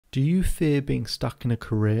Do you fear being stuck in a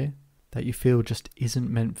career that you feel just isn't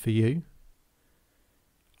meant for you?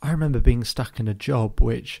 I remember being stuck in a job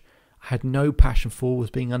which I had no passion for, was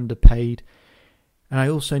being underpaid, and I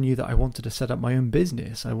also knew that I wanted to set up my own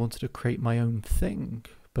business. I wanted to create my own thing,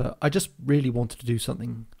 but I just really wanted to do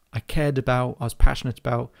something I cared about, I was passionate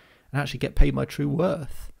about, and actually get paid my true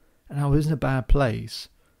worth. And I was in a bad place.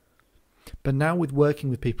 But now with working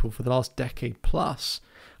with people for the last decade plus,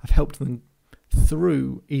 I've helped them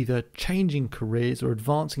through either changing careers or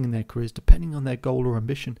advancing in their careers depending on their goal or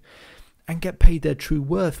ambition, and get paid their true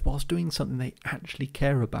worth whilst doing something they actually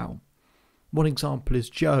care about. One example is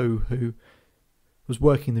Joe, who was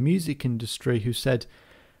working in the music industry, who said,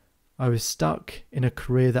 I was stuck in a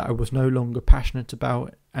career that I was no longer passionate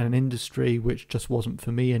about and an industry which just wasn't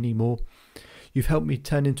for me anymore. You've helped me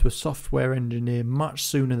turn into a software engineer much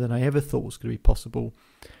sooner than I ever thought was going to be possible.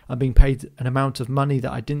 I'm being paid an amount of money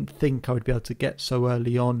that I didn't think I would be able to get so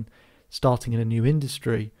early on, starting in a new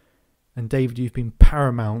industry. And David, you've been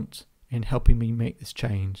paramount in helping me make this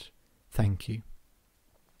change. Thank you.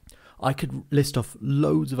 I could list off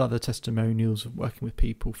loads of other testimonials of working with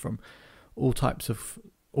people from all types of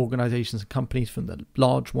organisations and companies, from the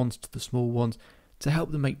large ones to the small ones, to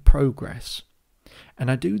help them make progress.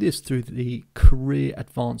 And I do this through the career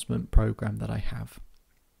advancement program that I have.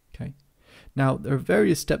 Okay. Now, there are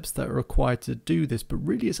various steps that are required to do this, but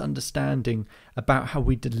really it's understanding about how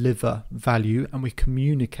we deliver value and we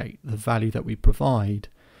communicate the value that we provide.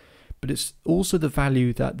 But it's also the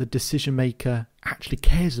value that the decision maker actually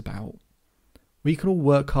cares about. We can all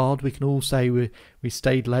work hard, we can all say we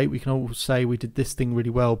stayed late, we can all say we did this thing really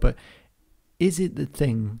well, but is it the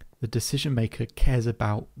thing the decision maker cares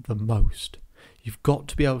about the most? You've got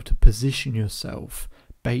to be able to position yourself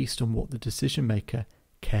based on what the decision maker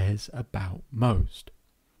cares about most.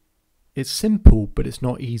 It's simple, but it's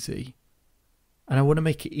not easy. And I want to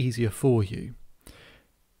make it easier for you.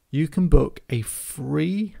 You can book a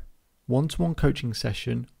free one-to-one coaching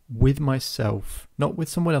session with myself, not with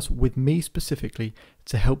someone else, with me specifically,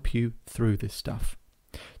 to help you through this stuff,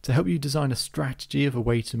 to help you design a strategy of a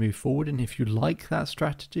way to move forward. And if you like that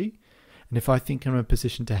strategy, and if I think I'm in a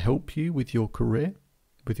position to help you with your career,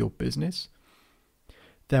 with your business,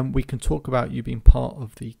 then we can talk about you being part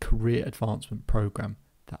of the career advancement program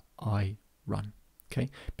that I run. Okay,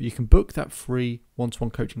 but you can book that free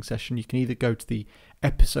one-to-one coaching session. You can either go to the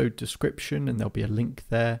episode description and there'll be a link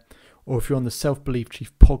there, or if you're on the Self-Believe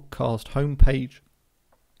Chief podcast homepage,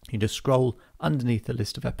 you just scroll underneath the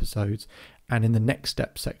list of episodes, and in the next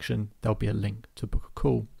step section, there'll be a link to book a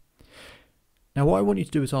call. Now, what I want you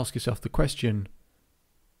to do is ask yourself the question,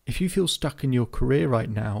 if you feel stuck in your career right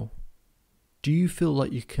now, do you feel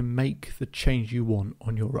like you can make the change you want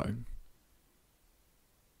on your own?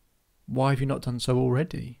 Why have you not done so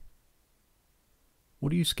already?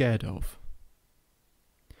 What are you scared of?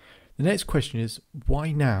 The next question is,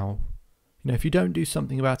 why now? If you don't do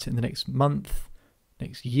something about it in the next month,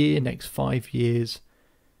 next year, next 5 years,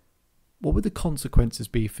 what would the consequences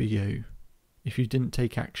be for you if you didn't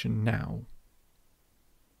take action now?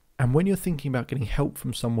 And when you're thinking about getting help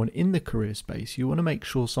from someone in the career space, you want to make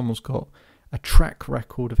sure someone's got a track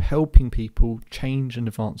record of helping people change and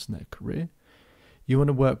advance in their career. You want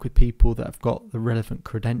to work with people that have got the relevant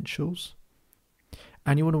credentials.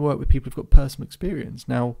 And you want to work with people who've got personal experience.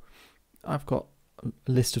 Now, I've got a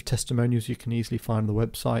list of testimonials you can easily find on the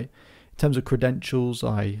website. In terms of credentials,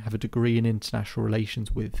 I have a degree in international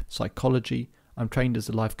relations with psychology. I'm trained as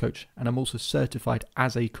a life coach, and I'm also certified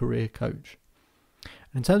as a career coach.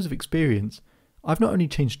 And in terms of experience, I've not only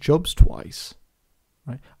changed jobs twice,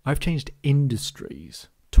 right? I've changed industries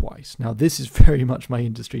twice. Now, this is very much my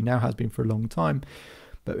industry, now has been for a long time.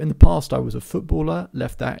 But in the past, I was a footballer,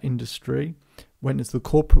 left that industry, went into the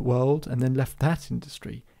corporate world, and then left that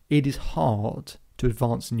industry. It is hard to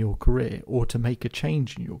advance in your career or to make a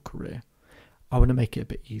change in your career. I want to make it a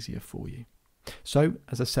bit easier for you. So,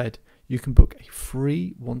 as I said, you can book a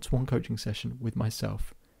free one-to-one coaching session with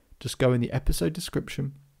myself. Just go in the episode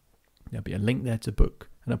description. There'll be a link there to book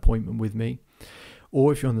an appointment with me.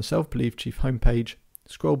 Or if you're on the Self-Believe Chief homepage,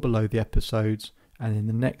 scroll below the episodes, and in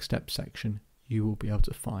the next step section, you will be able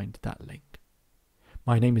to find that link.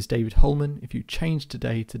 My name is David Holman. If you change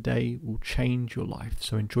today, today will change your life.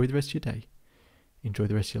 So enjoy the rest of your day. Enjoy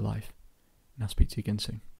the rest of your life. And I'll speak to you again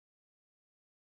soon.